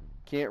coming.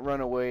 Can't run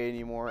away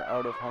anymore.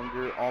 Out of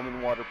hunger.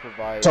 Almond water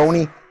provides.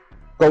 Tony,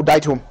 go die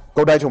to him.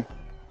 Go!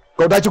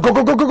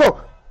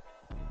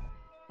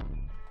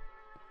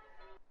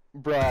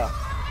 Bruh.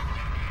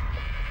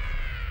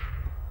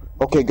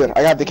 Okay, good.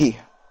 I got the key.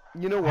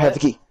 You know what? I have the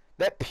key.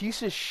 That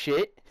piece of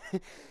shit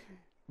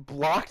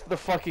blocked the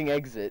fucking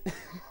exit.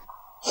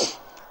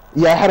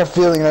 Yeah, I had a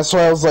feeling. That's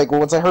why I was like,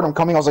 once I heard him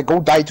coming, I was like, go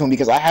die to him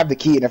because I have the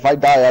key, and if I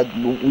die,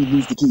 we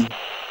lose the key.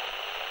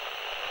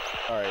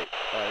 Alright.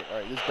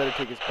 This better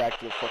take us back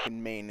to the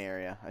fucking main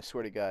area. I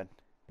swear to God.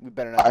 We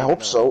better not. I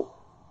hope so.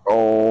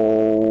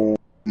 Oh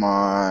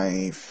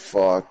my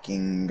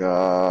fucking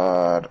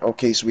god.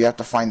 Okay, so we have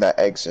to find that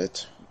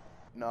exit.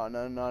 No.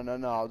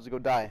 I'll just go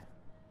die.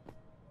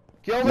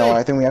 Kill me! No,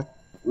 I think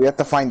we have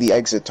to find the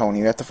exit, Tony.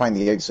 We have to find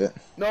the exit.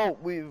 No,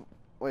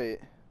 wait.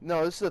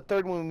 No, this is the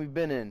third one we've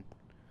been in.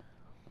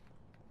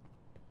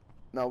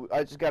 No,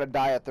 I just gotta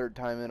die a third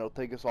time and it'll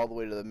take us all the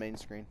way to the main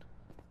screen.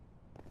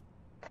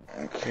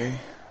 Okay.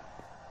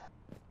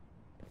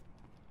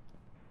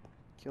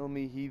 Kill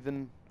me,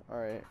 heathen.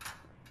 Alright.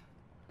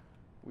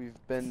 We've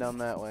been down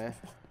that way.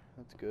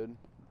 That's good.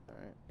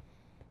 Alright.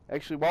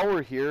 Actually, while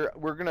we're here,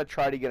 we're gonna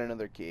try to get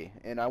another key.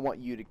 And I want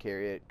you to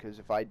carry it, because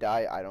if I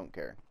die, I don't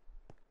care.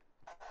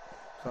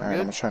 Sound Alright, good?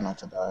 I'm gonna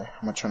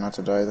try not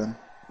to die then.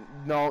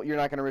 No, you're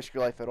not gonna risk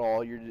your life at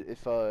all.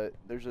 If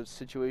there's a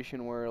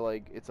situation where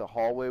like it's a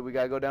hallway we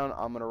gotta go down,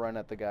 I'm gonna run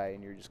at the guy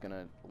and you're just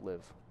gonna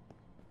live.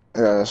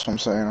 Yeah, that's what I'm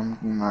saying.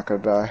 I'm not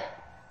gonna die.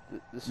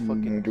 This I'm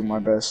fucking gonna do my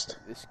key- best.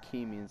 This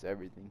key means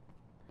everything.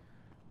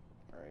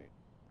 Alright.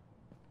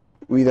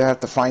 we either have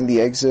to find the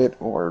exit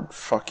or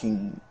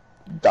fucking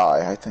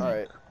die, I think.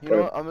 Alright, you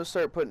know what? I'm gonna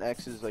start putting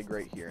X's like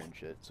right here and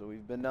shit. So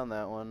we've been down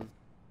that one.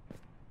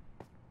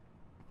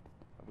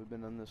 Have we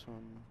been on this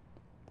one?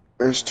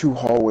 There's 2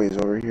 hallways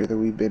over here that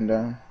we've been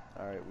down.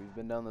 Alright, we've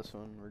been down this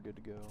one. We're good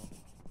to go.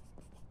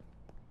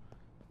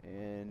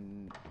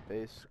 And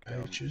base.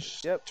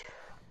 Yep,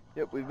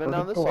 we've been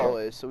down this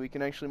hallway, so we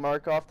can actually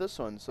mark off this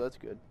one, so that's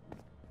good.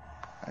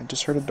 I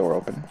just heard a door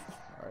open.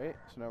 Alright,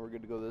 so now we're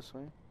good to go this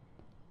way.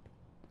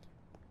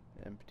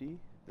 Empty.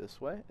 This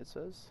way, it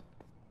says.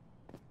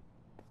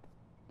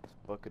 It's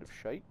a bucket of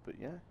shite, but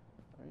yeah.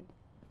 Alright.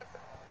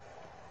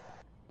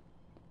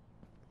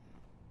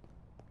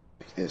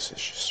 This is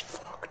just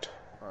fucked.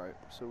 Alright,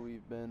 so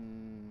we've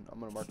been...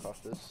 I'm gonna mark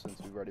off this since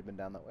we've already been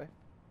down that way.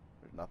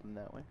 There's nothing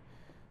that way.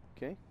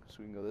 Okay, so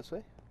we can go this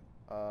way.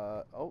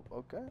 Oh,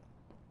 okay.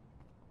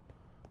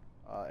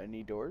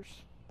 Any doors?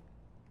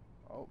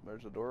 Oh,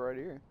 there's a door right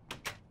here.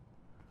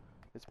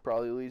 It's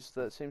probably leads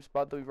to that same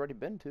spot that we've already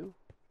been to.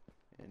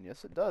 And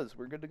yes, it does.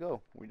 We're good to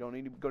go. We don't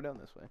need to go down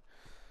this way.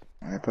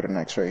 I put an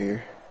X right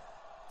here.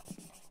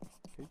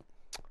 Okay.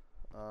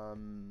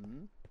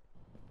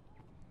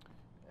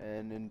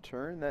 And in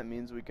turn, that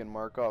means we can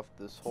mark off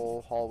this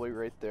whole hallway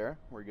right there.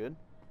 We're good.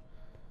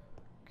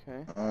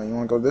 Okay. You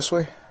wanna go this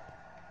way?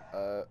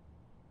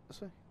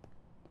 This way?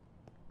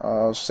 I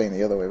was saying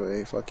the other way, but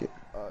hey, fuck it.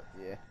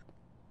 Yeah.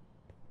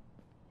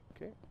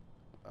 Okay.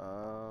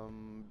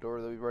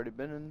 Door that we've already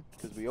been in,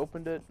 because we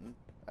opened it, and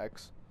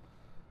X.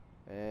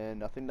 And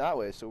nothing that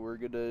way, so we're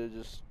good to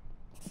just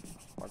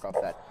mark off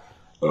that.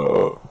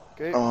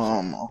 Okay.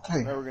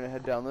 Okay. Now we're gonna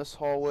head down this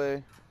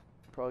hallway.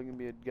 Probably gonna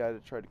be a guy to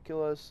try to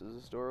kill us. Is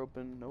this door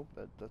open? Nope,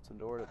 that's a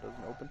door that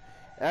doesn't open.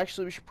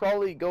 Actually, we should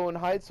probably go and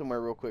hide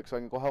somewhere real quick so I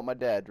can go help my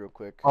dad real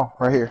quick. Oh,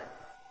 right here.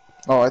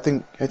 Oh, I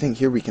think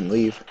here we can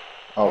leave.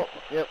 Oh,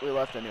 yep, we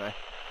left anyway.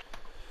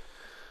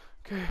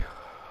 Okay.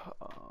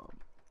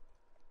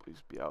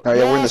 Please be out. Oh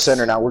yeah, we're in the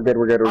center now. We're good.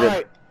 We're good. We're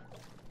good.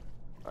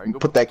 All right, go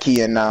put that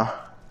key in now.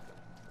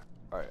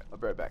 All right, I'll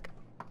be right back.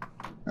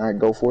 All right,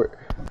 go for it.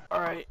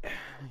 All right,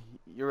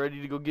 you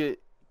ready to go get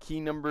key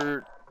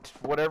number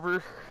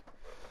whatever?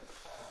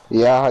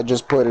 Yeah, I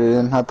just put it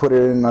in. I put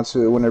it in. That's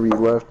it. Whenever you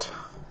left.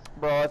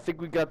 Bro, I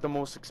think we got the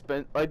most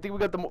I think we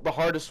got the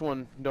hardest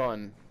one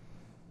done.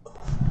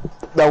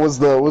 That was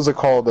the what was it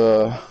called?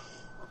 The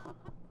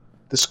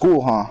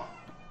school, huh?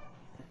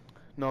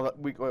 No,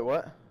 wait,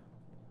 what?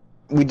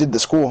 We did the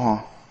school,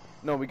 huh?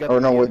 No, we got.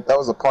 Or no, that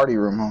was the party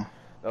room, huh?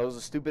 That was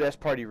a stupid ass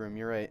party room.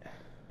 You're right.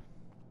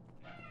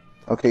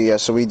 Okay, yeah.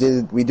 So we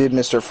did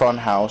Mr.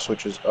 Funhouse,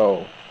 which is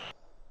Yep.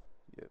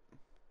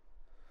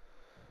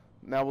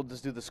 Now we'll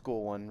just do the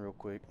school one real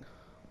quick.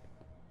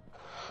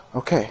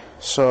 Okay,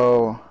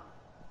 so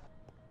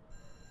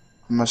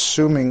I'm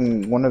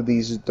assuming one of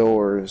these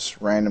doors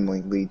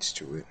randomly leads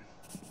to it.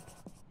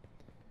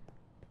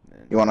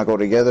 You want to go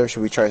together? Or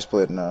should we try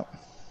splitting up?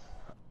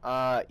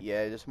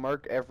 Yeah. Just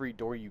mark every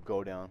door you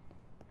go down.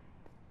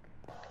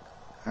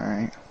 All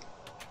right.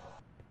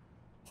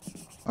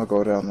 I'll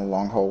go down the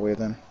long hallway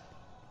then.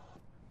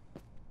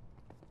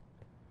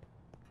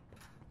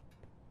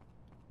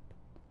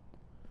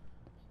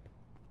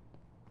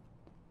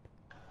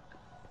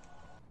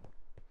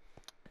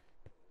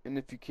 And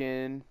if you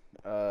can,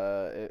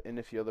 and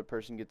if the other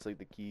person gets like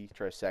the key,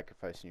 try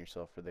sacrificing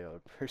yourself for the other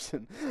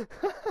person.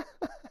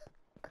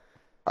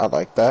 I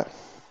like that.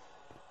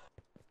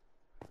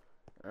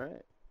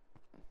 Alright.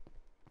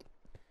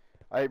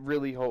 I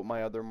really hope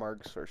my other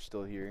marks are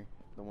still here.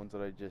 The ones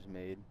that I just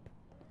made.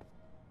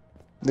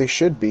 They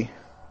should be.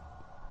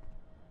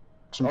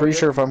 So I'm pretty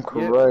sure if I'm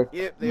correct.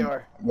 Yep, they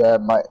are. Yeah,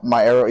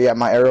 my arrow. Yeah,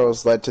 my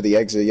arrows led to the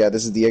exit. Yeah,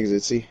 this is the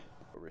exit. See.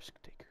 A risk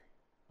taker.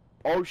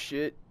 Oh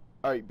shit!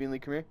 All right, Beanley,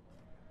 come here.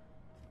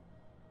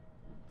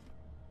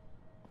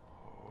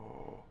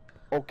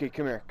 Okay,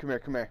 come here, come here,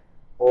 come here.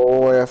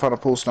 Oh, yeah, I found a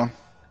pool stone.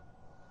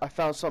 I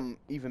found something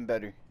even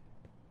better.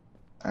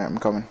 Alright, I'm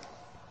coming.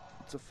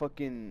 It's a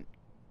fucking...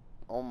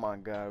 Oh my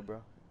god,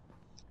 bro.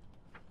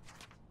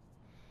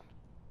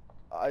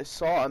 I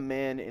saw a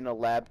man in a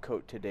lab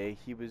coat today.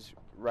 He was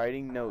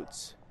writing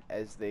notes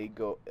as the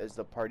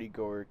party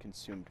goer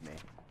consumed me.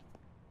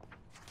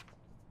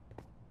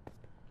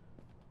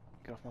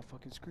 Get off my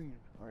fucking screen.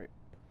 Alright.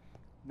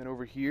 Then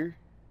over here.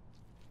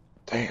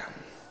 Damn.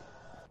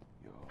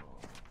 Yo.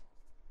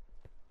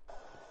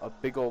 A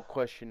big old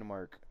question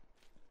mark.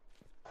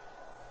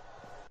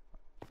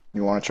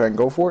 You want to try and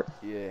go for it?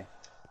 Yeah.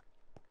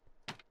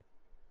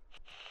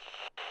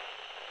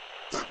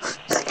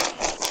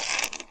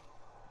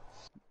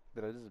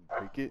 Did I just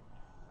break it?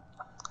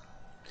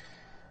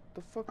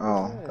 The fuck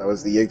was that? That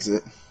was the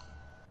exit.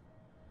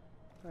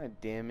 God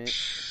damn it.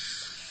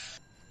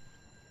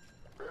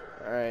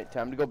 Alright,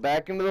 time to go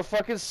back into the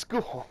fucking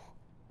school.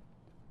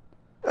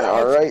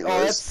 Alright, oh,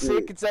 that's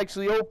sick. It's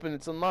actually open.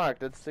 It's unlocked.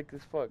 That's sick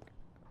as fuck.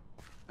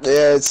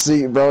 Yeah,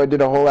 see, bro, it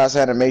did a whole ass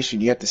animation.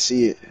 You have to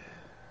see it.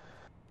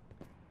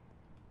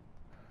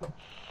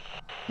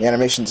 The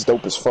animation's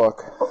dope as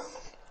fuck.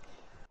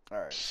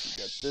 Alright,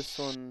 so we got this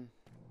one.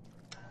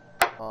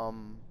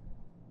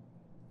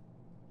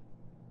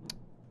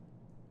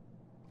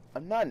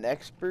 I'm not an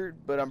expert,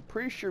 but I'm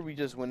pretty sure we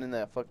just went in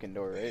that fucking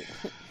door, right?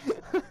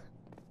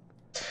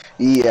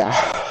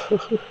 Yeah.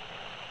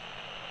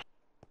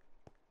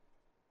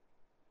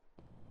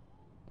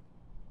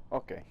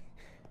 Okay,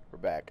 we're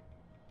back.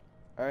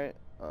 Alright,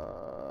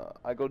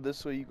 I go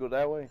this way, you go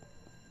that way.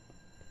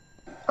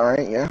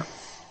 Alright, yeah.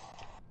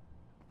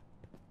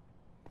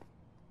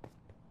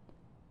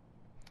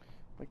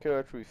 Like how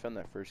after we found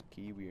that first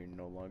key, we are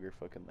no longer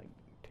fucking like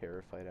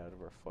terrified out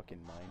of our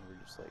fucking mind.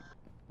 We're just like,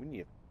 we need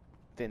to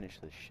finish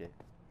this shit.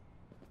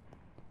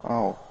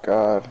 Oh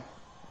god.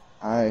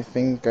 I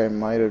think I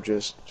might have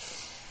just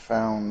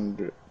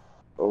found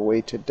a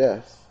way to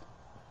death.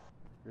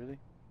 Really?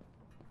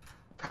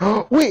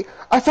 Wait!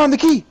 I found the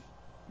key!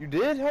 You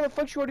did? How the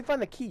fuck you already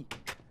find the key?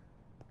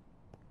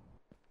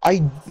 I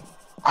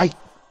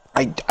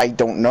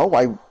don't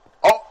know.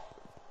 Oh!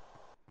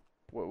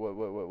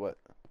 What?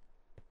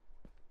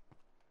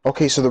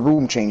 Okay, so the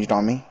room changed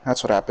on me.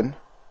 That's what happened.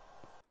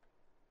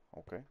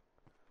 Okay.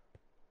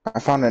 I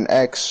found an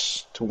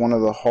X to one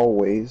of the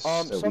hallways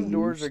that we Some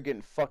doors used. are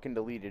getting fucking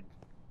deleted.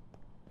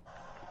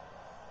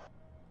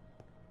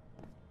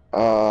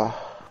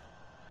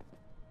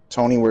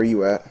 Tony, where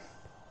you at?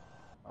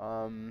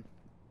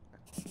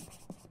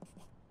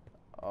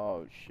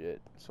 Oh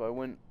shit. So I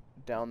went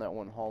down that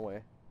one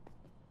hallway.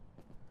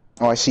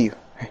 Oh, I see you.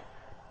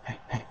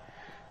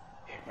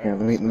 Here, Alright,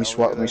 let me so now we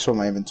swap gotta...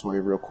 my inventory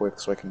real quick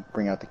so I can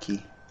bring out the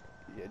key.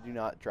 Yeah, do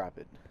not drop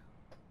it.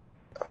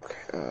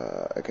 Okay,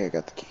 okay, I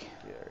got the key.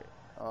 Yeah,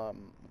 alright.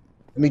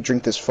 Let me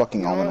drink this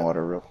fucking You know almond what?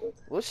 water real quick.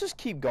 Let's just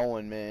keep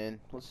going, man.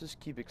 Let's just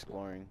keep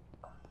exploring.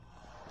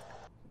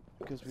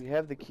 Because we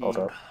have the key. Hold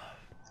up.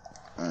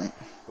 Alright.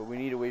 But we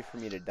need to wait for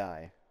me to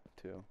die,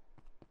 too.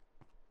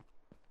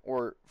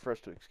 Or for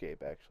us to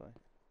escape, actually.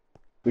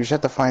 We just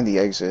have to find the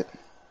exit.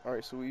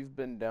 Alright, so we've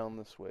been down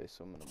this way,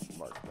 so I'm gonna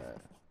mark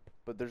that.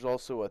 But there's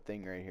also a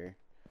thing right here.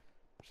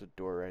 There's a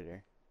door right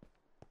here.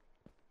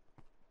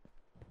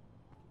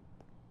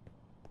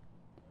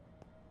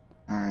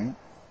 Alright.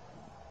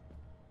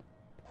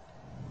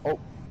 Oh!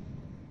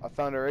 I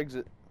found our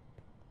exit.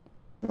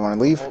 You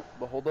wanna leave?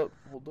 Hold up.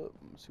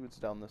 Let's see what's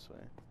down this way.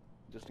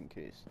 Just in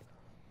case.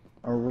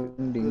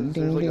 Ding,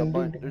 There's like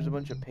ding, there's a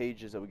bunch of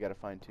pages that we gotta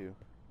find too.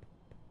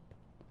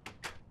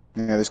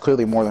 Yeah, there's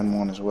clearly more than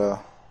one as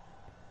well.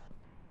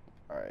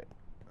 Alright.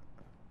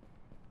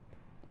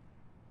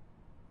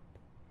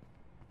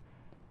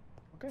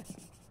 Okay.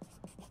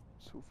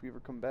 So if we ever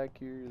come back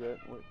here, that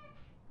what?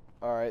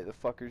 Alright, the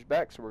fucker's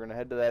back, so we're gonna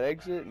head to that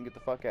exit and get the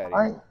fuck out of here.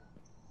 Alright.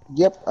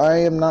 Yep, I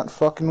am not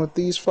fucking with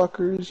these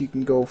fuckers. You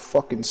can go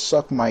fucking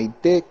suck my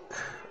dick.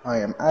 I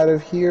am out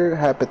of here.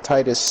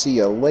 Hepatitis, see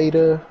ya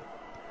later.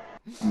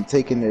 I'm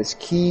taking this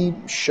key,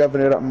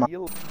 shoving it up my...